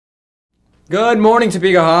Good morning,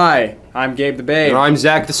 Topeka High. I'm Gabe the Babe. And I'm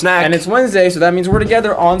Zach the Snack. And it's Wednesday, so that means we're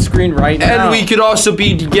together on screen right now. And we could also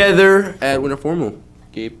be together at Winter Formal.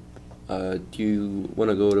 Gabe, do you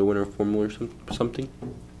want to go to Winter Formal or something?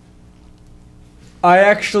 I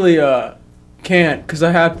actually can't, cause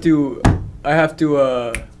I have to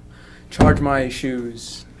charge my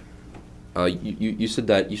shoes. You said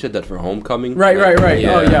that for homecoming. Right.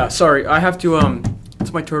 Yeah. Oh yeah, sorry. I have to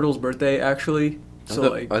it's my turtle's birthday actually.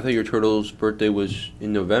 So I thought your turtle's birthday was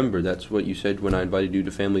in November. That's what you said when I invited you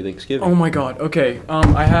to family Thanksgiving. Oh my God. Okay.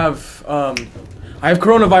 I have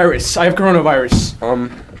coronavirus.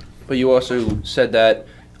 But you also said that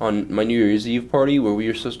on my New Year's Eve party where we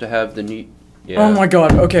were supposed to have the new. Yeah. Oh my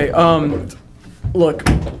God. Okay. Look.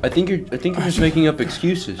 I think you're just making up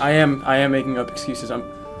excuses. I am making up excuses.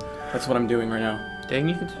 That's what I'm doing right now. Dang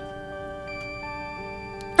it.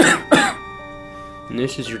 And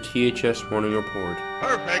this is your THS morning report.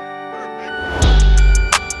 Perfect.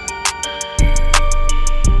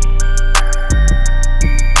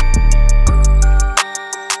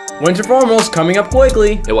 Winter Formal's coming up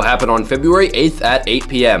quickly. It will happen on February 8th at 8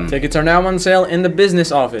 p.m. Tickets are now on sale in the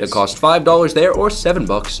business office. It costs $5 there or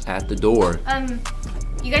 $7 at the door.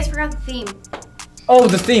 You guys forgot the theme. Oh,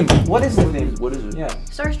 the theme. What is the theme? What is it? Yeah.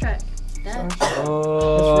 Starstruck.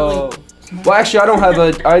 Oh. Well, actually,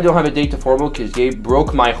 I don't have a date to formal because Gabe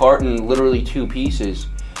broke my heart in literally 2 pieces.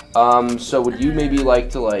 So would you maybe like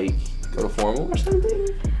to go to formal or something?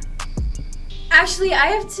 Actually, I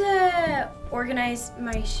have to organize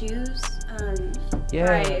my shoes.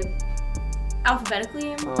 By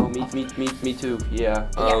alphabetically. Oh, me too. Yeah.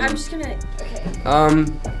 Yeah, I'm just gonna. Okay.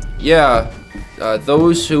 Yeah.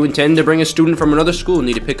 Those who intend to bring a student from another school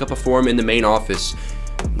need to pick up a form in the main office.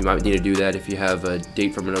 You might need to do that if you have a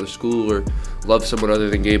date from another school or love someone other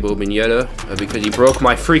than Gabe Obinyeta because he broke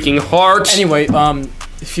my freaking heart. Anyway,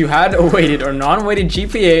 if you had a weighted or non-weighted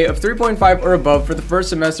GPA of 3.5 or above for the first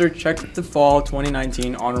semester, check the fall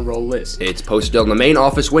 2019 honor roll list. It's posted on the main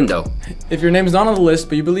office window. If your name is not on the list,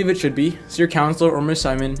 but you believe it should be, see your counselor or Miss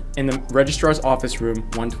Simon in the registrar's office room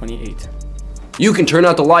 128. You can turn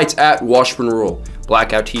out the lights at Washburn Rural.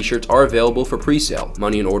 Blackout t-shirts are available for pre-sale.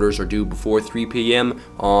 Money and orders are due before 3 p.m.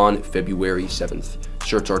 on February 7th.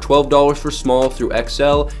 Shirts are $12 for small through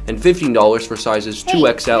XL and $15 for sizes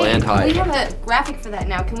 2XL and high. We have a graphic for that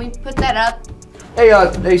now. Can we put that up?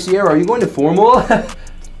 Hey, Sierra, are you going to formal?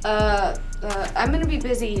 I'm gonna be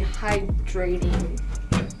busy hydrating.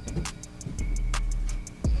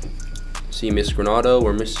 See Miss Granado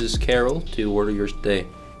or Mrs. Carroll to order yours today.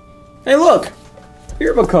 Hey, look!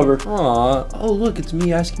 Yearbook cover. Aw, oh look, it's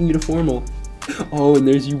me asking you to formal. Oh, and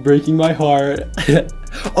there's you breaking my heart.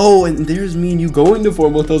 Oh, and there's me and you going to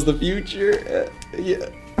formal tells the future. Yeah.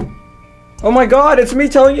 Oh my God, it's me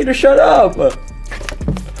telling you to shut up!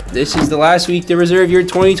 This is the last week to reserve your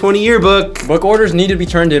 2020 yearbook. Book orders need to be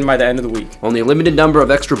turned in by the end of the week. Only a limited number of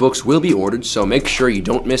extra books will be ordered, so make sure you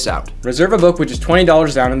don't miss out. Reserve a book, which is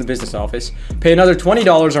 $20 down in the business office. Pay another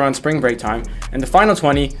 $20 around spring break time, and the final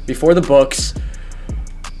 $20 before the books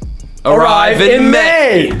arrive in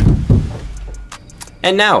May.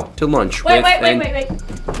 And now to lunch. Wait.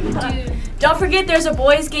 Don't forget there's a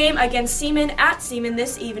boys game against Seaman at Seaman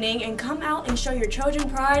this evening, and come out and show your Trojan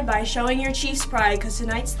pride by showing your Chiefs pride, because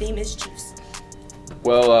tonight's theme is Chiefs.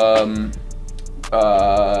 Well,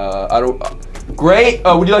 I don't. Great.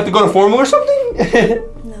 Would you like to go to formal or something?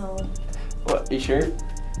 No. What? You sure?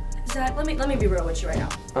 Zach, let me be real with you right now.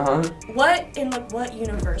 What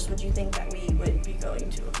universe would you think that we would be going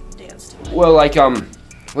to dance to? Well,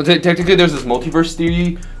 well, technically there's this multiverse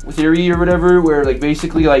theory or whatever, where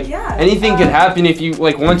basically anything can happen if you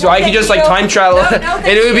want to. I could just time travel, and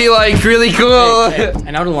it would be really cool. Hey.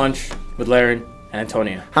 And now to lunch with Laren and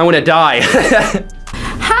Antonia. I'm gonna die.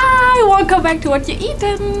 Hi, welcome back to What You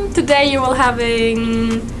Eatin'. Today you will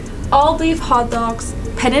having all beef hot dogs,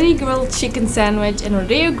 panini grilled chicken sandwich, and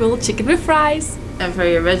rodeo grilled chicken with fries. And for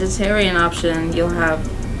your vegetarian option, you'll have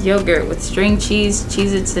yogurt with string cheese,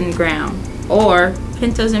 Cheez-Its, and ground, or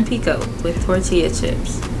Pintos and Pico with tortilla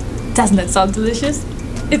chips. Doesn't that sound delicious?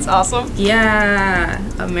 It's awesome. Yeah,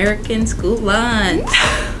 American school lunch.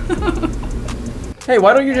 Hey,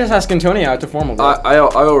 why don't you just ask Antonia out to formal? I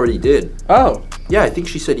already did. Oh. Yeah, I think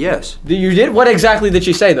she said yes. You did? What exactly did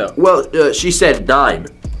she say, though? Well, she said 9.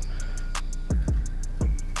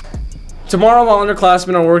 Tomorrow, while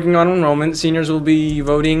underclassmen are working on enrollment, seniors will be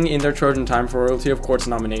voting in their Trojan Time for Royalty of Courts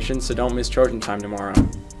nominations, so don't miss Trojan Time tomorrow.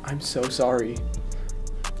 I'm so sorry.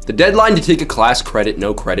 The deadline to take a class credit,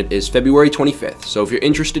 no credit, is February 25th, so if you're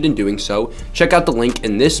interested in doing so, check out the link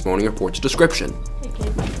in this morning report's description.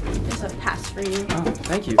 There's a pass for for you. Oh,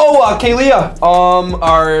 thank you. Oh, Kaylia,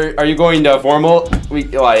 are you going to formal? We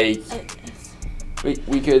could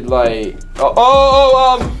like.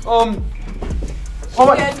 Oh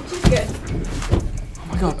my. Good. She's good.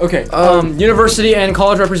 Okay. University and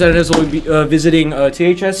college representatives will be visiting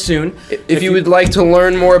THS soon. If you would like to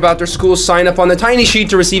learn more about their school, sign up on the tiny sheet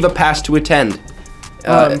to receive a pass to attend.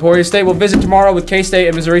 Emporia State will visit tomorrow with K-State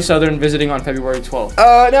and Missouri Southern visiting on February 12th.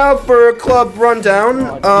 Now for club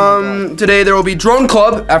rundown. Today there will be Drone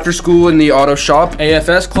Club after school in the auto shop.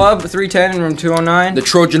 AFS Club 310 in room 209. The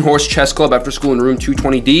Trojan Horse Chess Club after school in room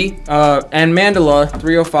 220D. And Mandala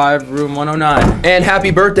 305 room 109. And happy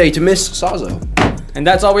birthday to Miss Sazo. And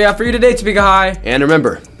that's all we have for you today, Topeka High. And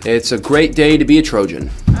remember, it's a great day to be a Trojan.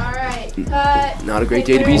 Alright, cut. Not a great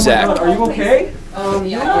day to be Zach. Are you okay?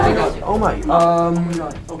 Oh my.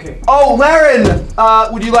 Okay. Oh, Laren!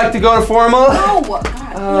 Would you like to go to formal? Oh,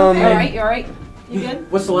 God. You alright? You good?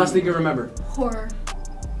 What's the last thing you remember? Horror.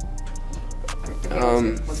 Let's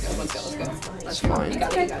go. That's fine. You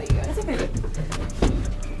got it. That's okay.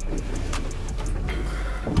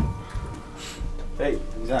 Hey,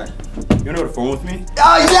 Zach, you wanna go to formal with me?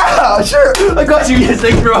 Yeah, sure. I got you. Yes,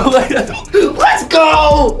 thanks, bro. Let's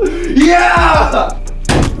go! Yeah!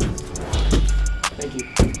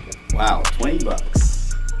 Wow, $20.